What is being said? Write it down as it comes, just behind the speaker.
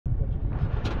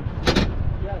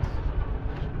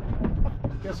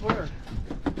Guess where?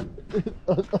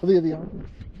 The arm.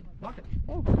 Pocket.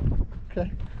 Oh,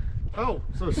 okay. Oh,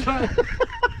 so sorry.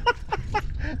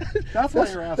 That's why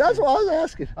you're asking. That's what I was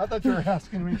asking. I thought you were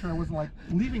asking to make sure I wasn't like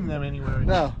leaving them anywhere.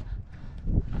 No.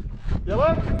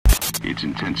 Yellow? Its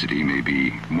intensity may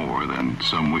be more than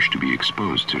some wish to be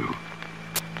exposed to,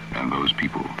 and those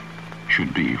people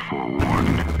should be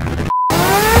forewarned.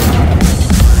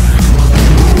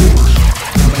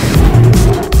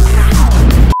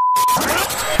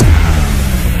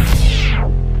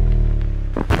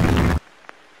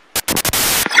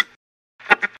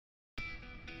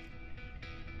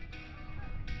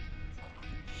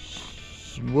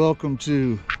 Welcome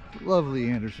to lovely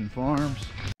Anderson Farms.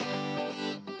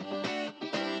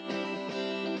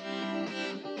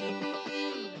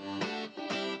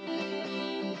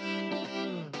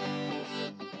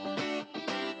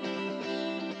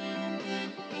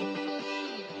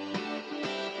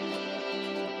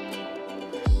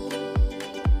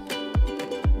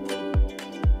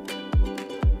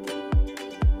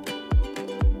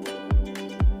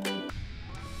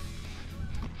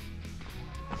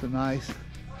 It's a nice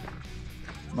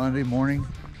Monday morning.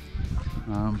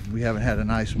 We haven't had a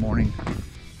nice morning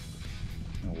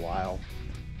in a while.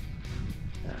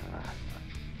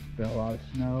 Been a lot of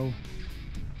snow,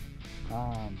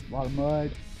 a lot of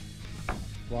mud, a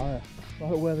lot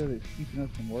of weather that's keeping us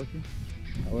from working.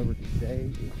 However,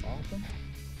 today is awesome.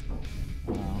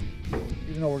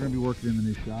 Even though we're going to be working in the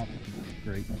new shop, it's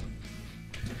great.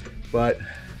 But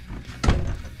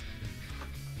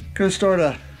going to start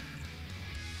a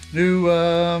new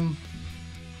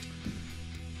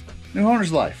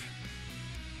owner's life.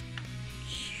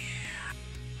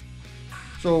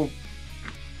 So,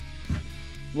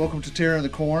 welcome to Tearing the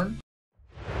Corn.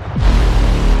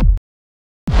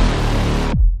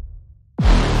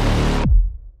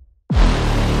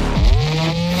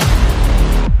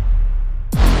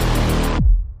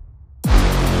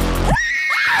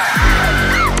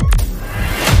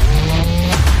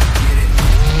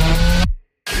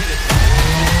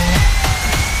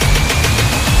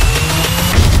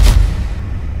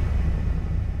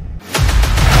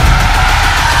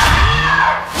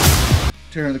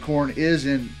 Tearing the Corn is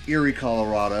in Erie,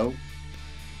 Colorado.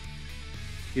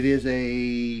 It is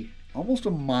almost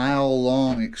a mile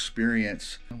long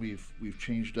experience. We've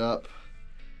changed up,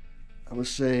 I would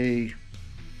say,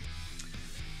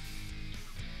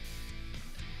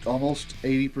 almost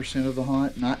 80% of the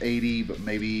hunt. Not 80, but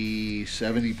maybe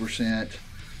 70%.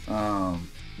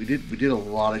 We did a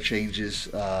lot of changes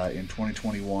in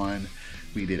 2021.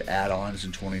 We did add-ons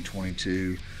in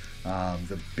 2022.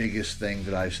 The biggest thing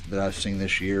that I've seen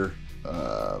this year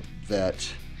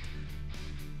that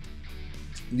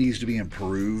needs to be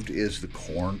improved is the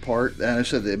corn part. And I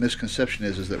said the misconception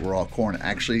is that we're all corn.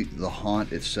 Actually, the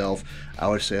hunt itself, I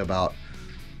would say about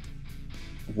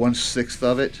 1/6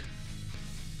 of it,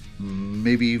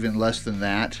 maybe even less than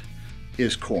that,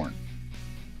 is corn.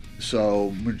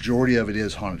 So majority of it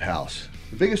is haunted house.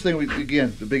 The biggest thing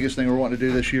we're wanting to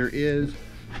do this year is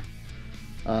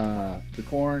the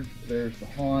corn. There's the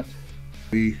haunt.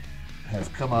 We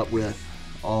have come up with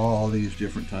all these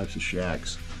different types of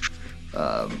shacks.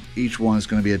 Each one is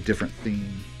going to be a different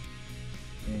theme,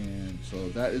 and so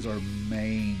that is our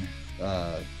main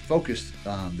focus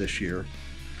this year.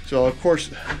 So of course,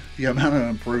 the amount of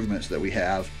improvements that we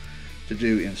have to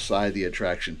do inside the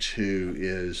attraction too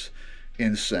is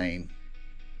insane.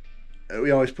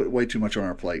 We always put way too much on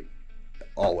our plate,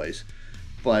 always,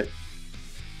 but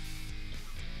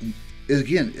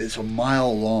again, it's a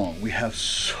mile long. We have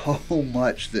so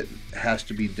much that has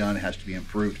to be done, has to be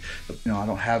improved. You know, I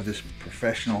don't have this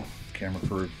professional camera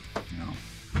crew. You know,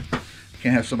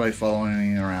 can't have somebody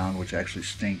following me around, which actually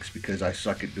stinks because I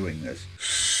suck at doing this.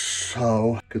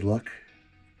 So good luck.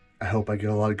 I hope I get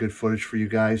a lot of good footage for you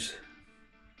guys.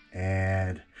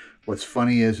 And what's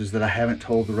funny is that I haven't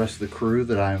told the rest of the crew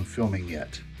that I am filming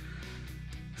yet.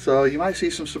 So you might see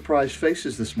some surprised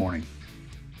faces this morning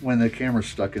when the camera's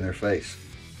stuck in their face.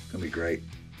 It's gonna be great.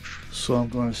 So I'm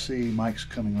going to see, Mike's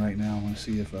coming right now. I'm going to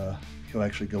see if he'll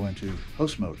actually go into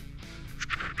host mode.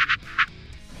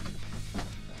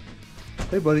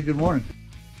 Hey buddy, good morning.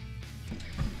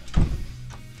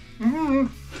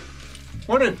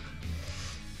 Morning.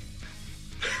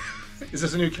 Is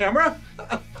this a new camera?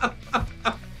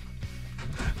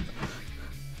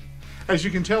 As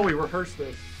you can tell, we rehearsed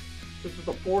this. This is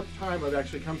the 4th time I've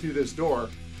actually come through this door.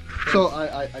 So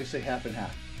I say half and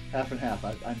half. Half and half.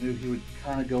 I knew he would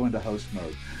kind of go into host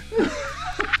mode.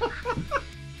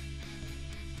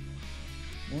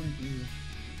 Morning, Jesus.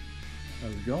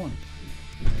 How's it going?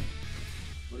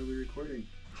 What are we recording?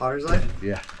 Hotter's Life?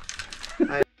 Yeah.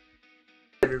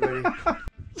 everybody.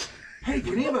 Hey,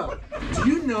 Geneva, do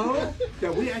you know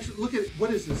that we actually, look at, what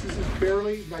is this? This is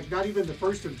barely, like, not even the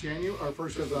 1st of January, or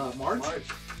 1st of March?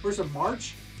 1st of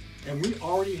March. And we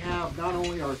already have not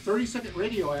only our 30-second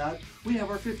radio ad, we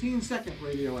have our 15-second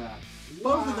radio ad.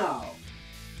 Both of them.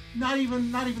 Not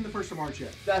even the 1st of March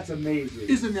yet. That's amazing.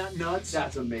 Isn't that nuts?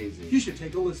 That's amazing. You should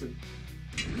take a listen.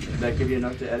 Does that give you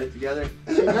enough to edit together?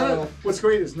 So what's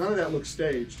great is none of that looks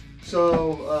staged.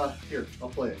 So, here, I'll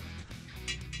play it.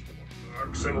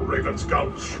 Mercs and Raven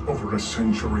Scouts, over a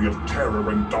century of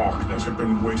terror and darkness have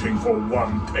been waiting for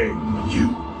one thing.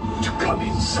 You to come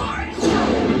inside.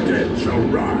 The dead shall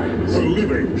rise, the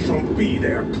living shall be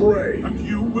their prey, and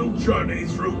you will journey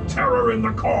through Terror in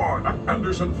the Corn at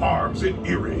Anderson Farms in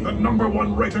Erie, the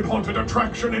 #1 rated haunted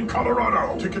attraction in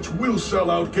Colorado. Tickets will sell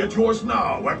out. Get yours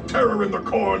now at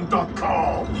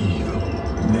terrorinthecorn.com. Evil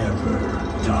never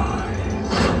dies.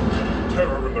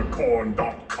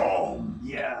 terrorinthecorn.com.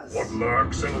 Yes. What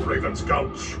Mercs and Raven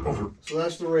Scouts over. So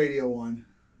that's the radio one.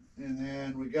 And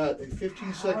then we got a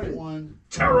 15-second one.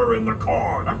 Terror in the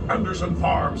Corn at Anderson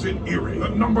Farms in Erie, the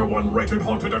 #1 rated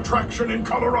haunted attraction in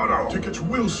Colorado. Tickets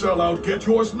will sell out. Get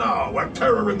yours now at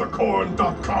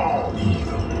terrorinthecorn.com.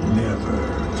 Evil never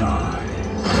dies.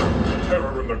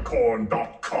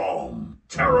 terrorinthecorn.com.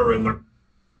 Terror in the...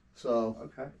 So,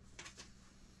 Okay.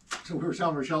 So we were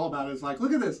telling Rochelle about it. It's like,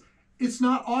 look at this. It's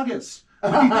not August.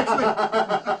 I'm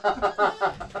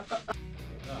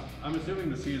assuming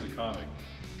the C is a comic.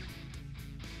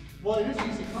 Well, it is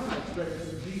DC Comics, but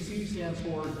DC stands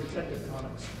for Detective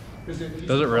Comics. Does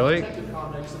it really? Detective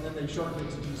Comics, and then they shortened it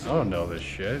to DC. I don't know this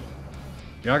shit.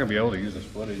 You're not gonna be able to use this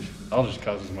footage. I'll just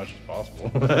cuss as much as possible.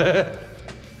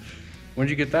 When'd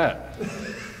you get that?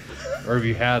 Or have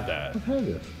you had that? I've had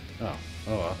this. Oh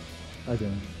well. I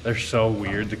didn't. They're so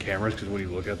weird, the cameras, because when you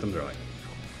look at them, they're like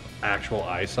actual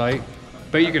eyesight.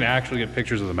 Bet you can actually get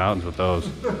pictures of the mountains with those.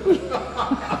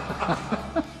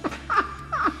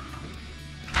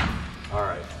 All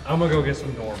right, I'm gonna go get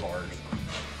some door bars.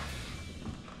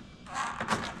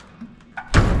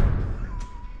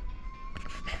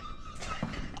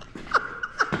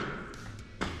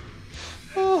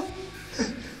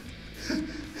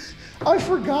 I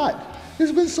forgot.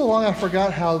 It's been so long, I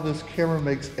forgot how this camera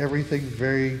makes everything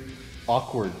very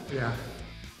awkward. Yeah.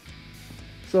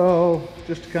 So,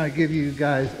 just to kind of give you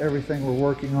guys everything we're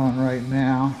working on right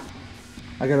now.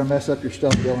 I gotta mess up your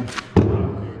stuff, Dylan.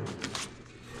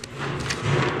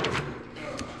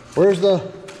 Where's the...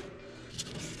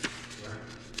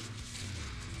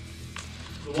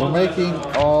 We're making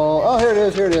all... Oh, here it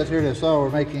is, here it is, here it is. So we're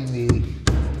making the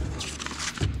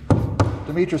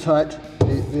Dumitra's hut.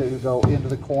 It'll go into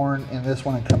the corn in this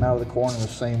one and come out of the corn in the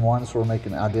same one. So we're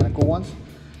making identical ones.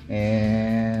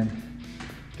 And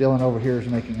Dylan over here is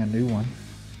making a new one.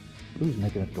 Ooh, he's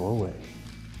making a doorway.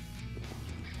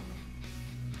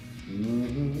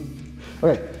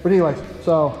 Okay, but anyways,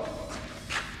 so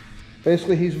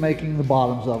basically he's making the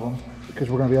bottoms of them because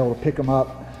we're going to be able to pick them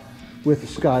up with the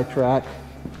sky track.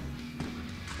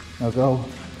 I'll go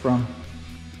from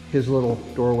his little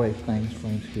doorway things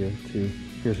frames here to,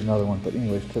 here's another one, but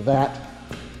anyways, to that,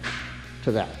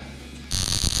 to that.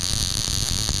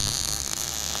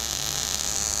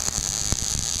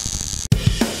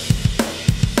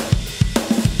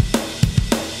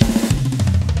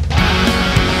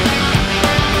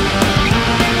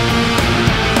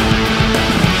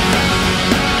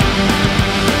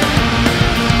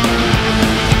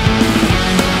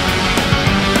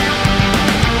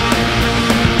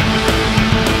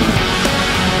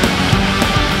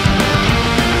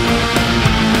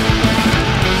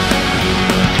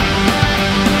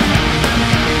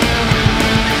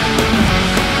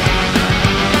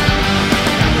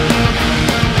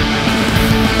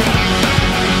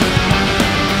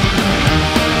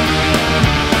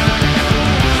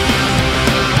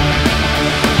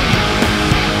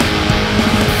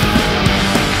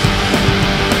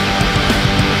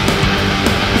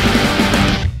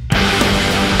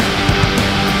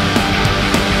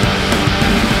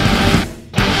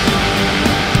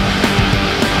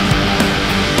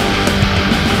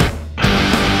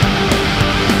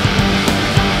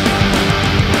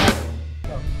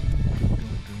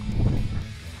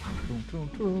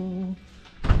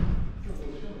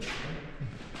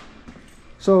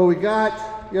 So we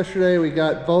got, yesterday we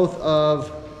got both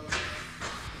of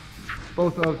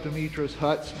Dumitra's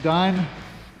huts done.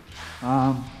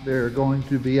 They're going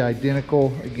to be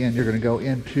identical. Again, you're going to go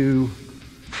into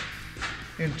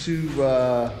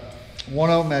one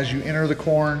of them as you enter the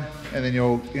corn, and then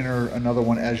you'll enter another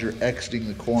one as you're exiting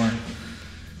the corn.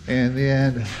 And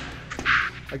then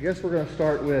I guess we're going to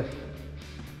start with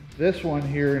this one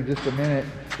here in just a minute,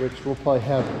 which we'll probably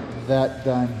have that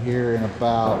done here in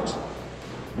about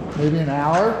maybe an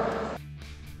hour.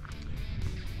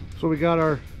 So we got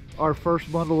our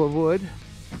first bundle of wood,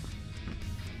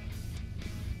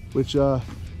 which there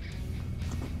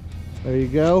you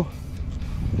go.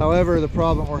 However, the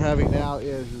problem we're having now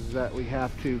is that we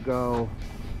have to go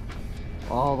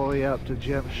all the way up to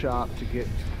Jim's shop to get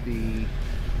the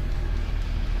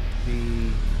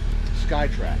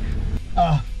SkyTrack.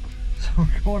 So we're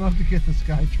going up to get the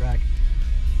SkyTrack.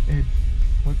 And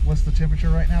what's the temperature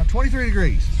right now? 23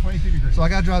 degrees. 23 degrees. So I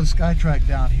gotta drive the SkyTrack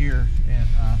down here, and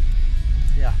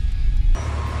yeah.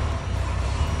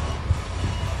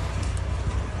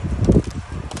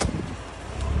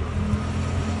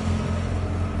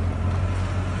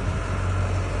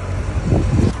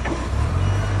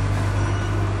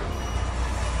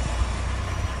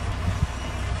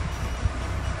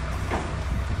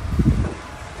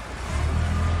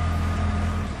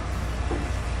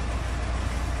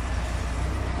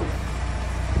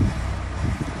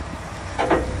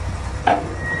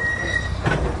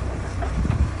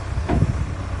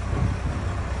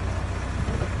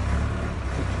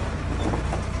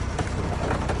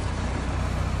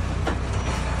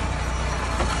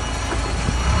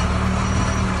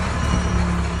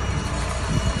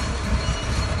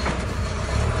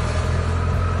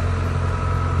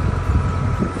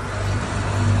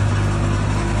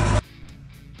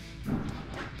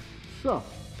 So,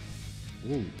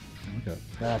 ooh,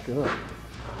 back up.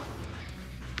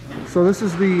 So this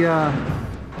is the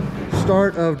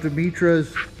start of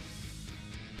Dumitra's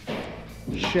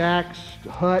shack,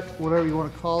 hut, whatever you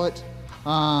want to call it.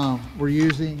 We're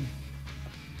using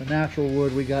the natural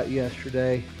wood we got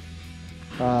yesterday.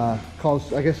 I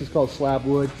guess it's called slab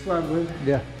wood. Slab wood.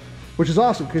 Yeah, which is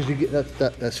awesome because you get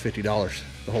that's $50,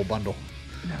 the whole bundle.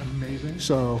 Yeah, amazing.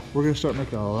 So we're gonna start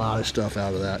making a lot of stuff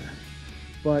out of that.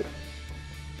 But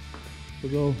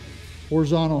we'll go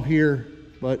horizontal here,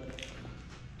 but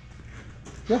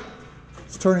yeah,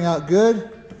 it's turning out good.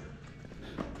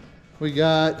 We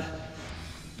got,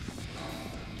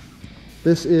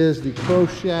 this is the crow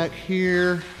shack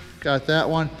here. Got that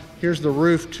one. Here's the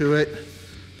roof to it.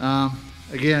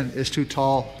 Again, it's too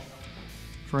tall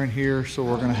for in here, so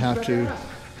we're gonna have to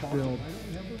build.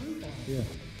 Yeah.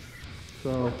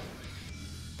 So,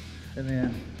 and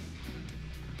then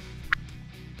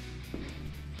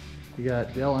you got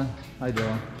Dylan. Hi,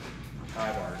 Dylan.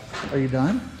 Hi, Bart. Are you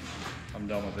done? I'm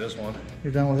done with this one.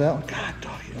 You're done with that one? God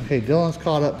dog it. Okay, Dylan's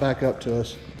caught up back up to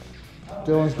us.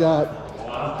 Dylan's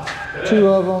got 2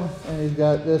 of them, and he's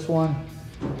got this one.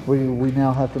 We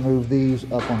now have to move these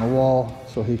up on the wall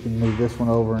so he can move this one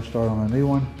over and start on a new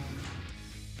one.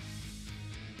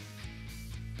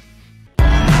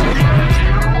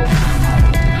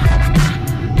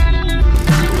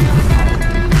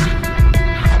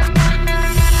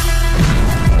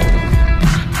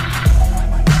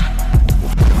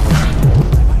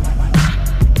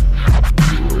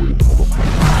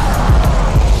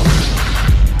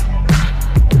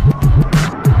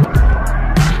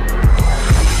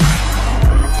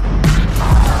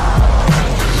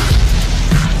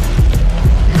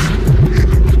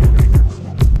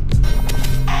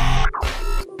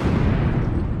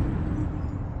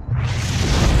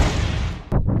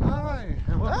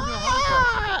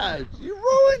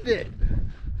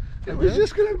 It was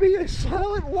just going to be a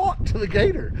silent walk to the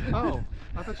gator. Oh,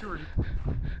 I thought you were.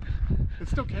 It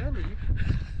still can be.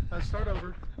 Let's start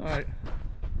over. All right.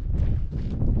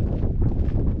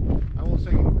 I won't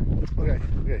say anything. Okay,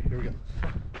 here we go.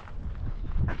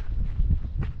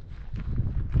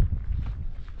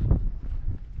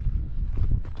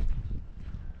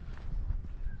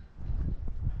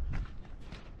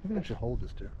 Maybe I should hold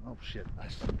this too. Oh shit.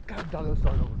 God dog, let's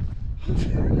start over.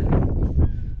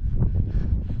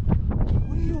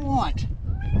 What do you want?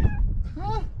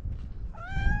 Huh?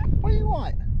 What do you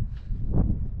want?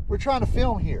 We're trying to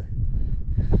film here.